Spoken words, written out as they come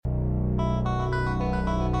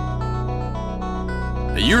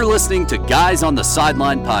You're listening to Guys on the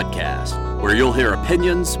Sideline podcast, where you'll hear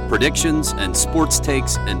opinions, predictions, and sports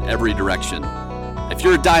takes in every direction. If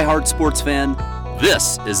you're a diehard sports fan,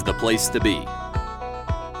 this is the place to be.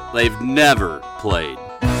 They've never played.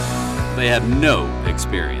 They have no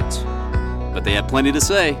experience, but they have plenty to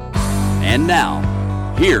say. And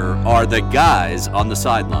now, here are the Guys on the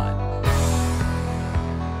Sideline.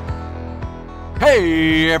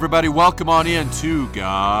 Hey everybody, welcome on in to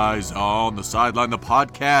Guys on the Sideline, the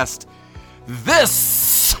podcast.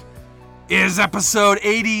 This is episode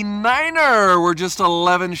 89er. We're just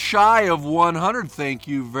 11 shy of 100. Thank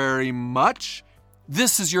you very much.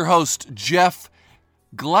 This is your host, Jeff.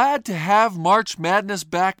 Glad to have March Madness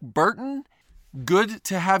back, Burton. Good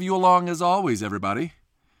to have you along as always, everybody.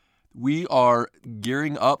 We are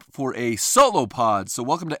gearing up for a solo pod, so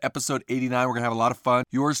welcome to episode 89. We're going to have a lot of fun.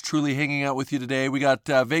 Yours truly hanging out with you today. We got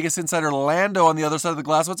Vegas insider Lando on the other side of the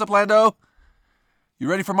glass. What's up, Lando? You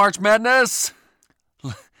ready for March Madness?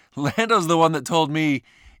 Lando's the one that told me,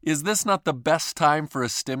 is this not the best time for a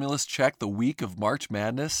stimulus check the week of March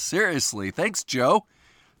Madness? Seriously, thanks, Joe.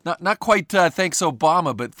 Not quite thanks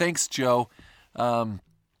Obama, but thanks, Joe.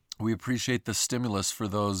 We appreciate the stimulus for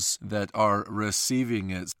those that are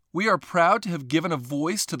receiving it. We are proud to have given a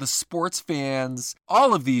voice to the sports fans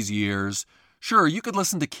all of these years. Sure, you could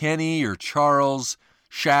listen to Kenny or Charles,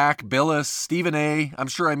 Shaq, Billis, Stephen A. I'm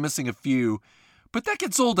sure I'm missing a few, but that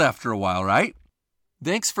gets old after a while, right?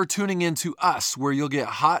 Thanks for tuning in to us, where you'll get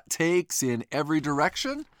hot takes in every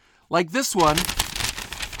direction. Like this one,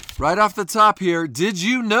 right off the top here. Did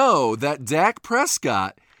you know that Dak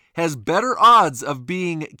Prescott has better odds of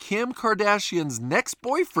being Kim Kardashian's next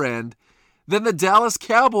boyfriend than the Dallas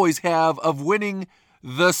Cowboys have of winning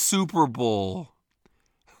the Super Bowl?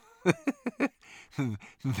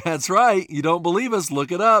 That's right. You don't believe us?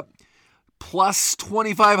 Look it up. Plus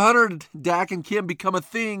 2,500, Dak and Kim become a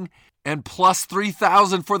thing, and plus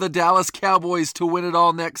 3,000 for the Dallas Cowboys to win it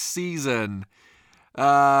all next season.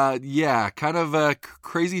 Yeah, kind of a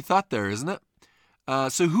crazy thought there, isn't it?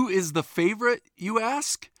 So who is the favorite, you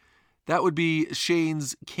ask? That would be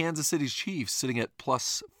Shane's Kansas City Chiefs, sitting at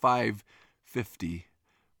plus 550.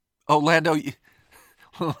 Oh, Lando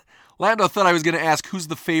thought I was going to ask who's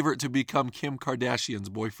the favorite to become Kim Kardashian's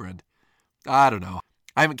boyfriend. I don't know.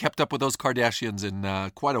 I haven't kept up with those Kardashians in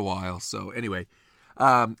quite a while. So anyway,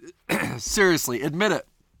 seriously, admit it.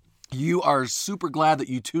 You are super glad that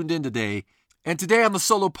you tuned in today. And today on the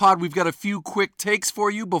solo pod, we've got a few quick takes for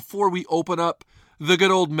you before we open up the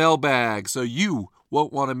good old mailbag. So you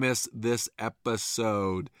won't want to miss this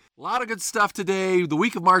episode. A lot of good stuff today. The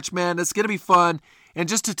week of March Madness is going to be fun. And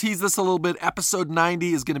just to tease this a little bit, episode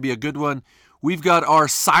 90 is going to be a good one. We've got our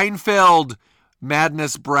Seinfeld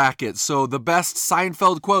Madness bracket. So the best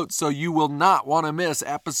Seinfeld quotes. So you will not want to miss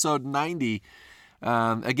episode 90.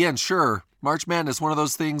 Again, sure, March Madness, one of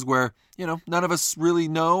those things where, none of us really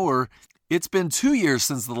know, or it's been 2 years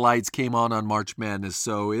since the lights came on March Madness.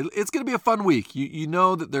 So it's going to be a fun week. You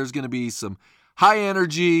know that there's going to be some high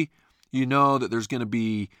energy. You know that there's going to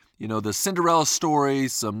be, the Cinderella story,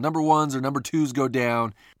 some number ones or number twos go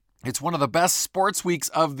down. It's one of the best sports weeks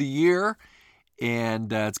of the year,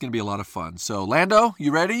 and it's going to be a lot of fun. So, Lando,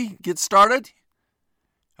 you ready? Get started?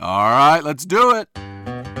 All right, let's do it.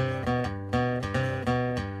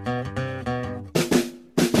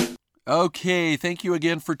 Okay, thank you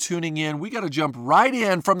again for tuning in. We got to jump right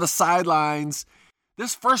in from the sidelines.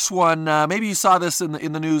 This first one, maybe you saw this in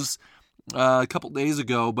the news a couple days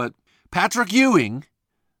ago, but Patrick Ewing,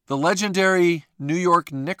 the legendary New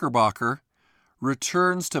York Knickerbocker,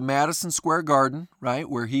 returns to Madison Square Garden, right,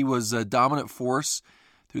 where he was a dominant force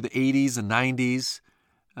through the 80s and 90s.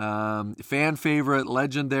 Fan favorite,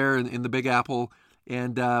 legend there in the Big Apple.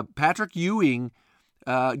 And Patrick Ewing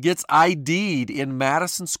gets ID'd in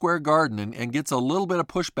Madison Square Garden and gets a little bit of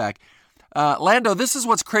pushback. Lando, this is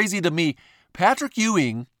what's crazy to me. Patrick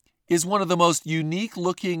Ewing is one of the most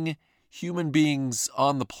unique-looking human beings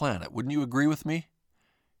on the planet. Wouldn't you agree with me?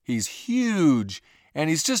 He's huge, and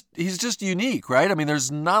he's just unique, right? I mean,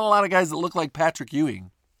 there's not a lot of guys that look like Patrick Ewing.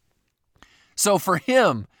 So for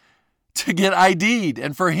him to get ID'd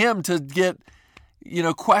and for him to get,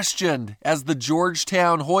 questioned as the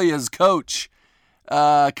Georgetown Hoyas coach,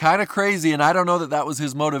 kind of crazy, and I don't know that was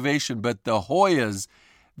his motivation, but the Hoyas,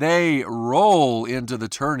 they roll into the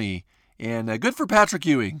tourney, and good for Patrick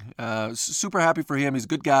Ewing. Super happy for him. He's a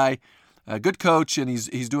good guy, a good coach, and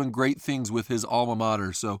he's doing great things with his alma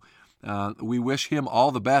mater. So we wish him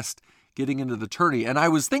all the best getting into the tourney. And I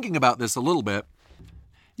was thinking about this a little bit.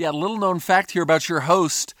 Yeah, a little known fact here about your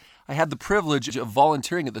host. I had the privilege of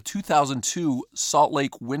volunteering at the 2002 Salt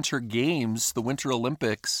Lake Winter Games, the Winter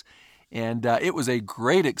Olympics, And it was a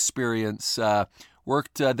great experience.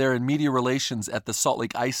 Worked there in media relations at the Salt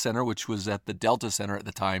Lake Ice Center, which was at the Delta Center at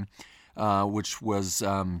the time, which was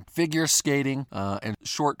figure skating and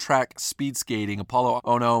short track speed skating. Apollo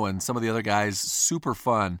Ono and some of the other guys, super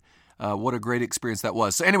fun. What a great experience that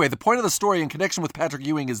was. So anyway, the point of the story in connection with Patrick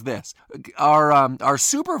Ewing is this. Our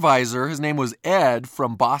supervisor, his name was Ed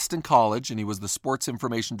from Boston College, and he was the sports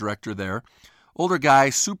information director there. Older guy,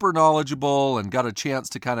 super knowledgeable, and got a chance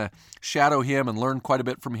to kind of shadow him and learn quite a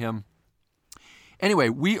bit from him. Anyway,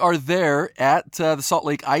 we are there at the Salt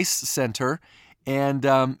Lake Ice Center, and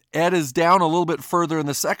Ed is down a little bit further in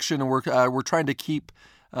the section, and we're trying to keep,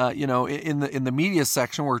 in the media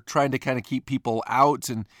section, we're trying to kind of keep people out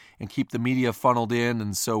and keep the media funneled in,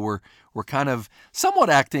 and so we're kind of somewhat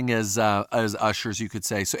acting as ushers, you could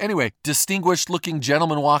say. So anyway, distinguished-looking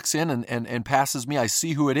gentleman walks in and passes me. I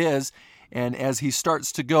see who it is. And as he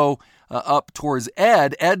starts to go up towards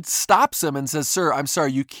Ed stops him and says, "Sir, I'm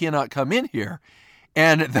sorry, you cannot come in here."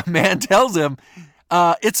 And the man tells him,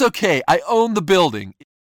 "It's okay, I own the building."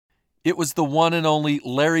 It was the one and only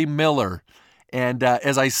Larry Miller. And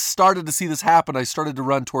as I started to see this happen, I started to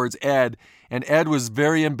run towards Ed. And Ed was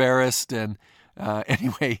very embarrassed. And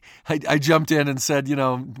anyway, I jumped in and said,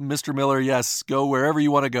 "Mr. Miller, yes, go wherever you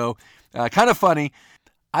want to go." Kind of funny.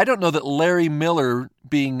 I don't know that Larry Miller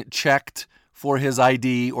being checked for his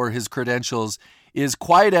ID or his credentials is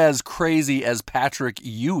quite as crazy as Patrick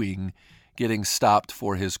Ewing getting stopped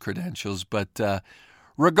for his credentials. But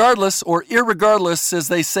regardless, or irregardless, as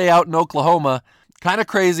they say out in Oklahoma, kind of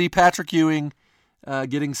crazy, Patrick Ewing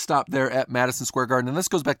getting stopped there at Madison Square Garden. And this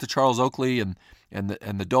goes back to Charles Oakley and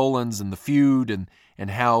the Dolans and the feud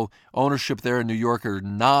and how ownership there in New York are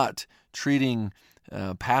not treating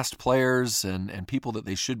past players and people that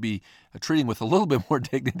they should be treating with a little bit more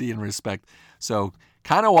dignity and respect. So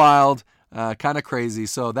kind of wild, kind of crazy.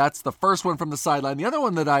 So that's the first one from the sideline. The other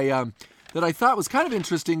one that I thought was kind of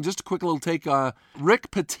interesting, just a quick little take.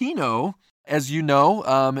 Rick Pitino, as you know,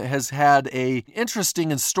 has had a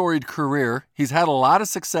interesting and storied career. He's had a lot of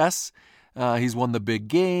success. He's won the big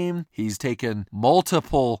game. He's taken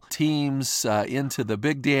multiple teams into the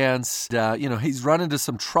big dance. He's run into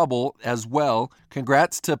some trouble as well.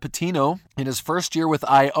 Congrats to Pitino in his first year with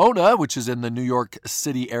Iona, which is in the New York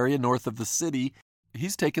City area, north of the city.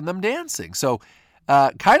 He's taken them dancing. So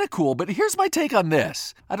kind of cool. But here's my take on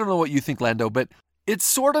this. I don't know what you think, Lando, but it's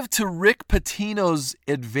sort of to Rick Pitino's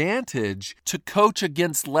advantage to coach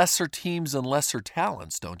against lesser teams and lesser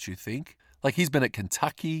talents, don't you think? Like he's been at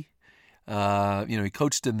Kentucky. He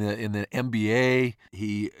coached in the NBA.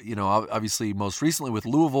 He, obviously most recently with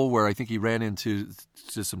Louisville, where I think he ran into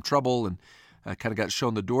some trouble and kind of got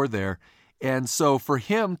shown the door there. And so for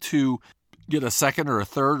him to get a second or a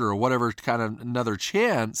third or whatever kind of another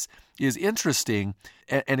chance is interesting.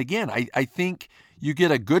 And again, I think you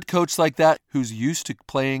get a good coach like that who's used to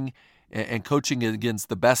playing and coaching against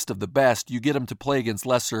the best of the best. You get him to play against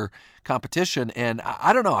lesser competition. And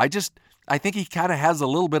I don't know. I think he kind of has a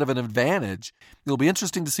little bit of an advantage. It'll be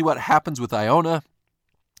interesting to see what happens with Iona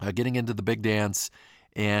getting into the big dance.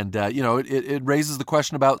 And, it raises the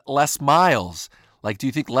question about Les Miles. Like, do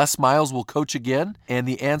you think Les Miles will coach again? And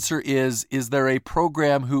the answer is there a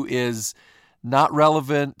program who is not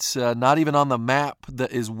relevant, not even on the map,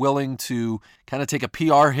 that is willing to kind of take a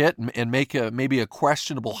PR hit and make maybe a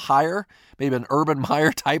questionable hire, maybe an Urban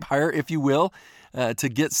Meyer type hire, if you will, to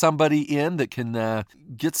get somebody in that can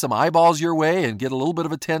get some eyeballs your way and get a little bit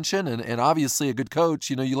of attention and obviously a good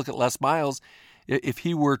coach. You look at Les Miles, if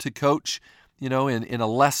he were to coach, in a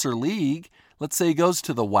lesser league, let's say he goes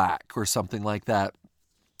to the WAC or something like that,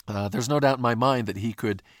 there's no doubt in my mind that he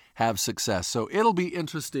could have success. So it'll be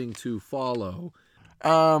interesting to follow.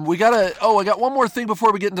 I got one more thing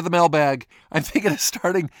before we get into the mailbag. I'm thinking of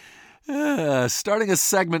starting a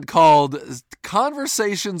segment called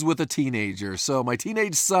Conversations with a Teenager. So my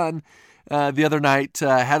teenage son the other night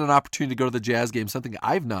had an opportunity to go to the Jazz game, something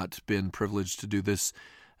I've not been privileged to do this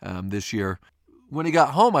year. When he got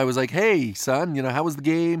home, I was like, "Hey, son, how was the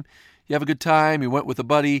game? You have a good time?" He went with a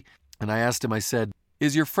buddy, and I asked him, I said,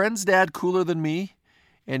 "Is your friend's dad cooler than me?"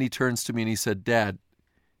 And he turns to me and he said, "Dad,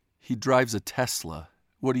 he drives a Tesla.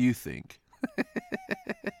 What do you think?"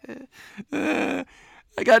 I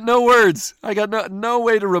got no words. I got no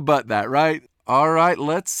way to rebut that, right? All right,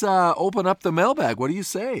 let's open up the mailbag. What do you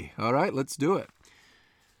say? All right, let's do it.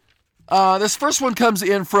 This first one comes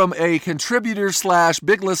in from a contributor /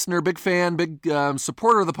 big listener, big fan, big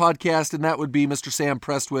supporter of the podcast, and that would be Mr. Sam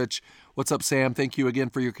Prestwich. What's up, Sam? Thank you again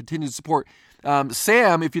for your continued support.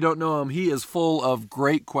 Sam, if you don't know him, he is full of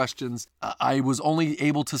great questions. I was only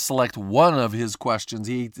able to select one of his questions.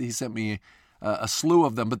 He sent me a slew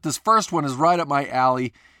of them. But this first one is right up my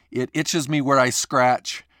alley. It itches me where I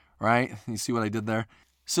scratch, right? You see what I did there?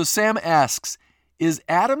 So Sam asks, is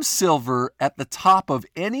Adam Silver at the top of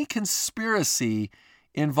any conspiracy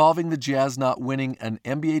involving the Jazz not winning an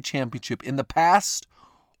NBA championship in the past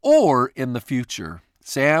or in the future?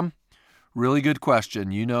 Sam, really good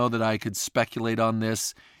question. You know that I could speculate on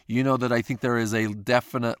this. You know that I think there is a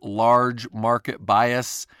definite large market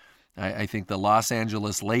bias. I think the Los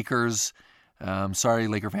Angeles Lakers, sorry,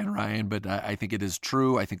 Laker fan Ryan, but I think it is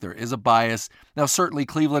true. I think there is a bias. Now, certainly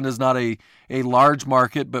Cleveland is not a large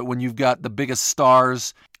market, but when you've got the biggest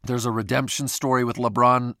stars, there's a redemption story with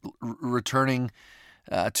LeBron returning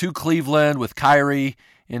to Cleveland with Kyrie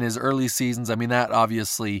in his early seasons. I mean, that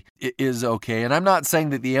obviously is okay. And I'm not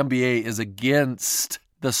saying that the NBA is against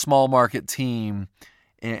the small market team,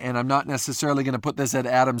 and I'm not necessarily going to put this at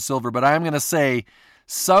Adam Silver, but I'm going to say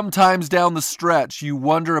sometimes down the stretch, you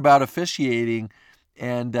wonder about officiating.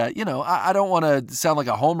 And, I don't want to sound like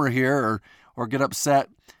a homer here or get upset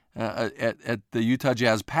at the Utah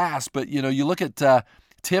Jazz past, but, you look at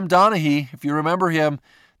Tim Donaghy, if you remember him,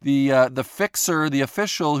 the fixer, the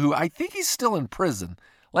official, who I think he's still in prison.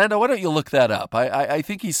 Lando, why don't you look that up? I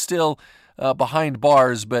think he's still behind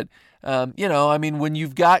bars, but when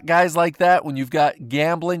you've got guys like that, when you've got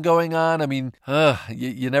gambling going on,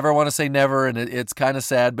 you never want to say never, and it's kind of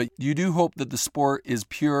sad, but you do hope that the sport is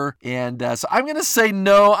pure. And so I'm going to say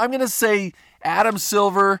no. I'm going to say Adam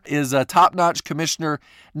Silver is a top-notch commissioner.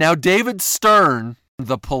 Now, David Stern,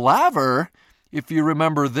 the palaver, if you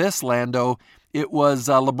remember this, Lando, it was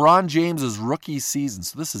LeBron James's rookie season.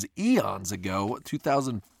 So this is eons ago,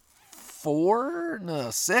 2004,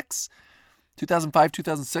 6? 2005,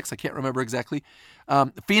 2006, I can't remember exactly.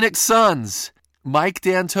 Phoenix Suns, Mike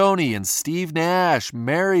D'Antoni and Steve Nash,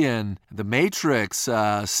 Marion, The Matrix,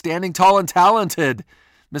 Standing Tall and Talented,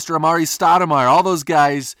 Mr. Amari Stoudemire, all those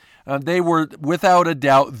guys, they were without a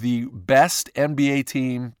doubt the best NBA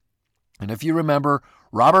team. And if you remember,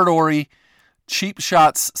 Robert Horry, cheap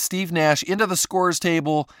shots, Steve Nash into the scorer's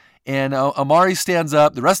table, and Amari stands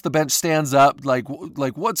up, the rest of the bench stands up, like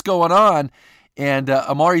what's going on? And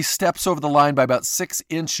Amari steps over the line by about 6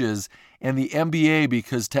 inches, and the NBA,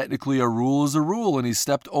 because technically a rule is a rule, and he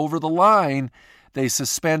stepped over the line, they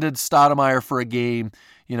suspended Stoudemire for a game.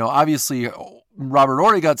 Obviously Robert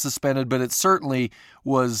Horry got suspended, but it certainly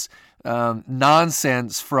was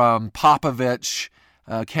nonsense from Popovich.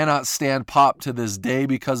 Cannot stand Pop to this day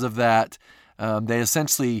because of that. They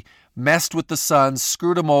essentially messed with the Suns,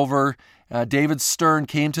 screwed them over. David Stern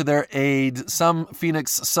came to their aid. Some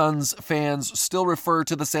Phoenix Suns fans still refer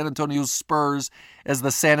to the San Antonio Spurs as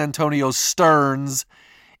the San Antonio Sterns.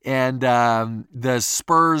 And the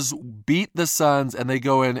Spurs beat the Suns, and they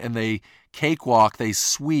go in and they cakewalk, they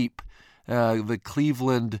sweep the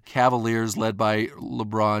Cleveland Cavaliers led by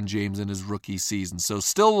LeBron James in his rookie season. So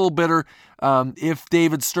still a little bitter. If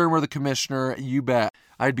David Stern were the commissioner, you bet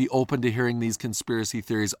I'd be open to hearing these conspiracy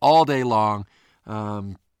theories all day long.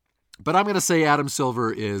 But I'm going to say Adam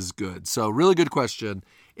Silver is good. So really good question.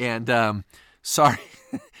 And sorry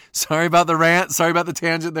about the rant. Sorry about the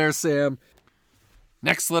tangent there, Sam.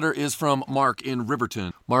 Next letter is from Mark in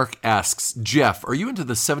Riverton. Mark asks, Jeff, are you into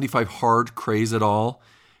the 75 hard craze at all?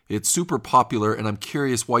 It's super popular, and I'm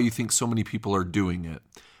curious why you think so many people are doing it.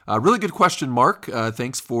 Really good question, Mark.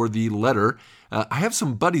 Thanks for the letter. I have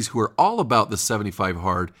some buddies who are all about the 75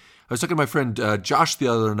 hard. I was talking to my friend Josh the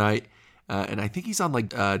other night, and I think he's on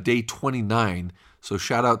day 29. So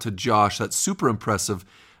shout out to Josh. That's super impressive.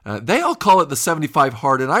 They all call it the 75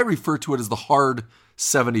 hard, and I refer to it as the hard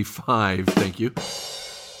 75. Thank you.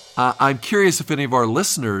 I'm curious if any of our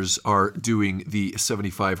listeners are doing the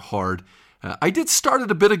 75 hard. I did start it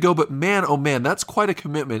a bit ago, but man, oh man, that's quite a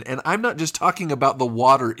commitment. And I'm not just talking about the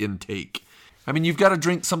water intake. I mean, you've got to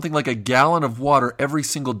drink something like a gallon of water every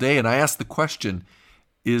single day. And I ask the question,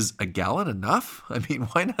 is a gallon enough? I mean,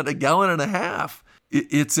 why not a gallon and a half?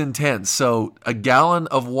 It's intense. So a gallon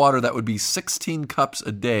of water, that would be 16 cups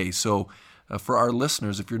a day. So for our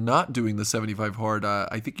listeners, if you're not doing the 75 hard,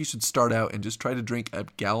 I think you should start out and just try to drink a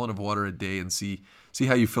gallon of water a day and see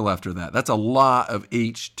how you feel after that. That's a lot of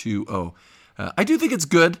H2O. I do think it's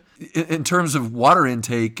good in terms of water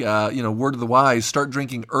intake. Word of the wise, start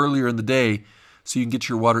drinking earlier in the day so you can get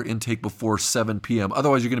your water intake before 7 p.m.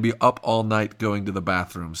 Otherwise, you're going to be up all night going to the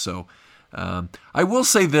bathroom. So I will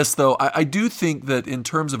say this, though. I do think that in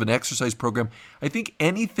terms of an exercise program, I think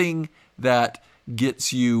anything that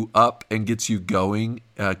gets you up and gets you going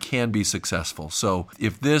can be successful. So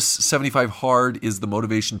if this 75 hard is the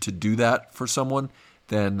motivation to do that for someone,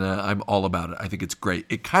 then I'm all about it. I think it's great.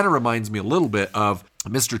 It kind of reminds me a little bit of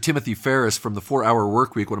Mr. Timothy Ferriss from The 4-Hour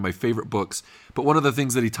Workweek, one of my favorite books. But one of the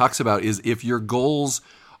things that he talks about is if your goals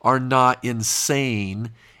are not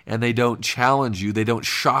insane and they don't challenge you, they don't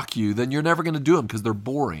shock you, then you're never going to do them because they're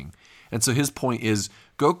boring. And so his point is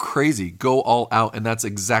go crazy, go all out, and that's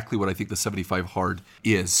exactly what I think the 75 Hard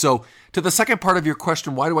is. So to the second part of your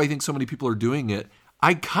question, why do I think so many people are doing it?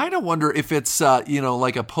 I kind of wonder if it's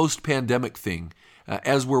like a post-pandemic thing.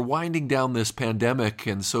 As we're winding down this pandemic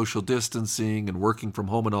and social distancing and working from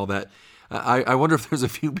home and all that, I wonder if there's a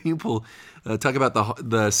few people talk about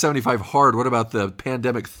the 75 Hard. What about the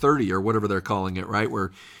pandemic 30 or whatever they're calling it, right?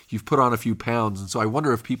 Where you've put on a few pounds. And so I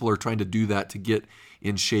wonder if people are trying to do that to get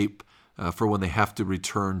in shape for when they have to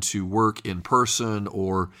return to work in person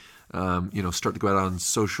or, start to go out on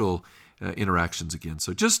social interactions again.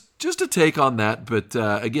 So just a take on that. But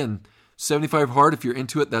again, 75 Hard, if you're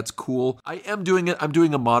into it, that's cool. I am doing it. I'm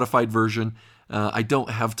doing a modified version. I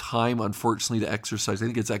don't have time, unfortunately, to exercise. I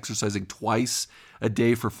think it's exercising twice a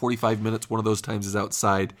day for 45 minutes. One of those times is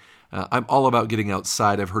outside. I'm all about getting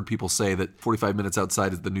outside. I've heard people say that 45 minutes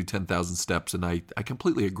outside is the new 10,000 steps, and I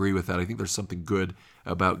completely agree with that. I think there's something good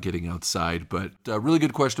about getting outside. But really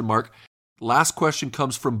good question, Mark. Last question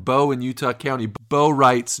comes from Bo in Utah County. Bo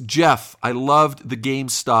writes, Jeff, I loved the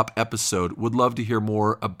GameStop episode. Would love to hear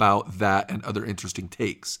more about that and other interesting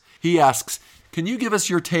takes. He asks, can you give us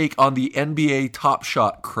your take on the NBA Top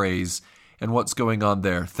Shot craze and what's going on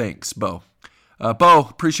there? Thanks, Bo. Bo,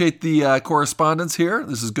 appreciate the correspondence here.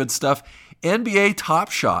 This is good stuff. NBA Top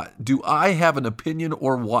Shot. Do I have an opinion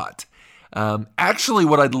or what? Actually,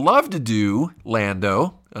 what I'd love to do,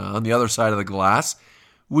 Lando, on the other side of the glass,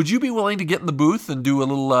 would you be willing to get in the booth and do a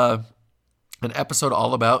little an episode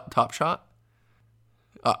all about Top Shot?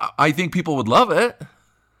 I think people would love it.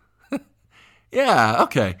 Yeah,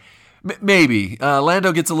 okay. Maybe.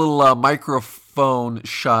 Lando gets a little microphone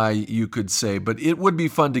shy, you could say, but it would be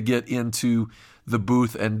fun to get into the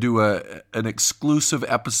booth and do an exclusive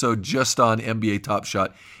episode just on NBA Top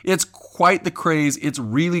Shot. It's quite the craze. It's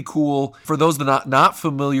really cool. For those that are not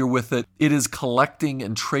familiar with it, it is collecting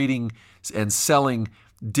and trading and selling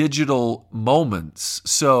digital moments.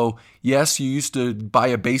 So yes, you used to buy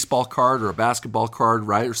a baseball card or a basketball card,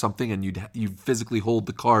 right, or something, and you'd physically hold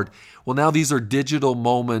the card. Well, now these are digital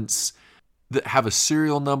moments that have a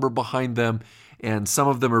serial number behind them, and some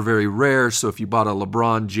of them are very rare. So if you bought a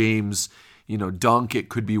LeBron James, dunk, it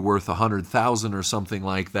could be worth $100,000 or something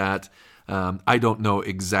like that. I don't know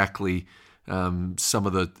exactly some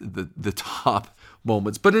of the top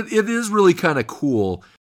moments, but it is really kind of cool.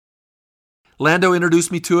 Lando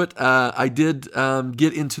introduced me to it. I did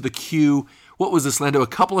get into the queue. What was this, Lando? A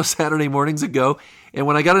couple of Saturday mornings ago. And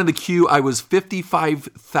when I got in the queue, I was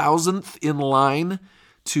 55,000th in line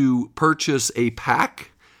to purchase a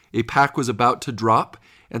pack. A pack was about to drop.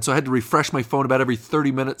 And so I had to refresh my phone about every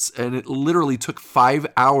 30 minutes. And it literally took 5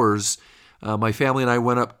 hours. My family and I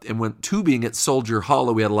went tubing at Soldier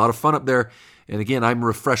Hollow. We had a lot of fun up there. And again, I'm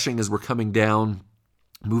refreshing as we're coming down,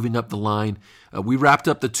 moving up the line. We wrapped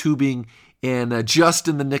up the tubing. And just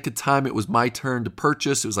in the nick of time, it was my turn to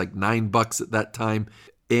purchase. It was like $9 at that time.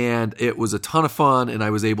 And it was a ton of fun, and I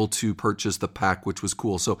was able to purchase the pack, which was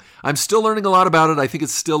cool. So I'm still learning a lot about it. I think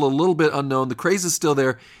it's still a little bit unknown. The craze is still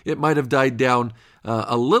there. It might have died down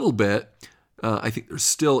a little bit. I think there's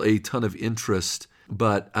still a ton of interest.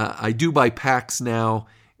 But I do buy packs now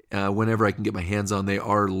whenever I can get my hands on. They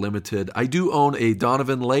are limited. I do own a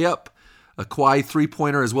Donovan layup, a Kawhi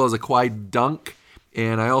three-pointer, as well as a Kawhi dunk.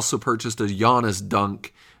 And I also purchased a Giannis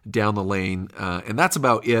dunk down the lane. And that's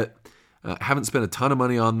about it. Haven't spent a ton of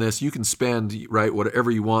money on this. You can spend, right, whatever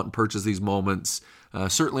you want and purchase these moments.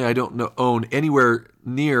 Certainly I don't own anywhere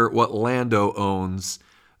near what Lando owns.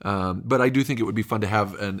 But I do think it would be fun to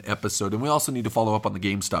have an episode. And we also need to follow up on the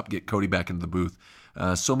GameStop, get Cody back into the booth.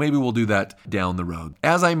 So maybe we'll do that down the road.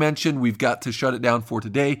 As I mentioned, we've got to shut it down for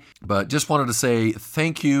today. But just wanted to say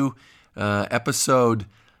thank you. Episode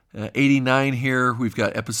 89 here. We've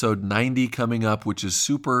got episode 90 coming up, which is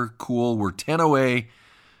super cool. We're 10 away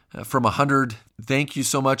from 100. Thank you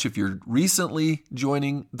so much if you're recently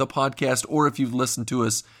joining the podcast or if you've listened to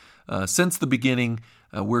us since the beginning.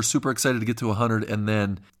 We're super excited to get to 100 and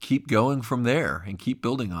then keep going from there and keep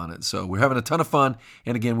building on it. So we're having a ton of fun.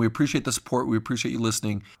 And again, we appreciate the support. We appreciate you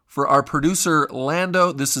listening. For our producer,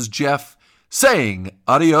 Lando, this is Jeff saying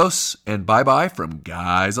adios and bye-bye from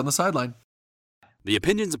Guys on the Sideline. The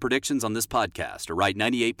opinions and predictions on this podcast are right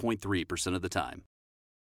 98.3% of the time.